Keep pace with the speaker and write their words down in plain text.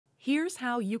Here's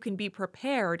how you can be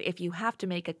prepared if you have to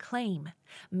make a claim.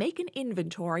 Make an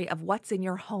inventory of what's in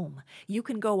your home. You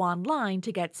can go online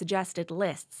to get suggested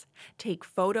lists. Take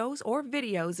photos or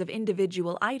videos of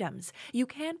individual items. You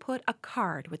can put a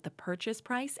card with the purchase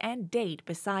price and date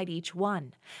beside each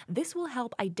one. This will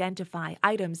help identify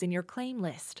items in your claim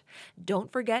list.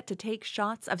 Don't forget to take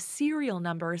shots of serial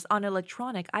numbers on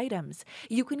electronic items.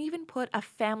 You can even put a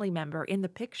family member in the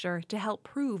picture to help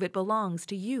prove it belongs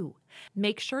to you.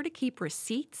 Make sure to keep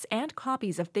receipts and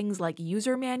copies of things like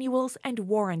user manuals and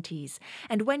warranties.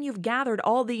 And when you've gathered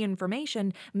all the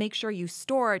information, make sure you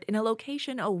store it in a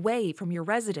location away from your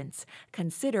residence.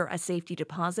 Consider a safety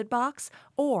deposit box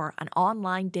or an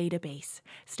online database.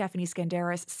 Stephanie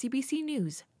Skenderis, CBC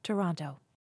News, Toronto.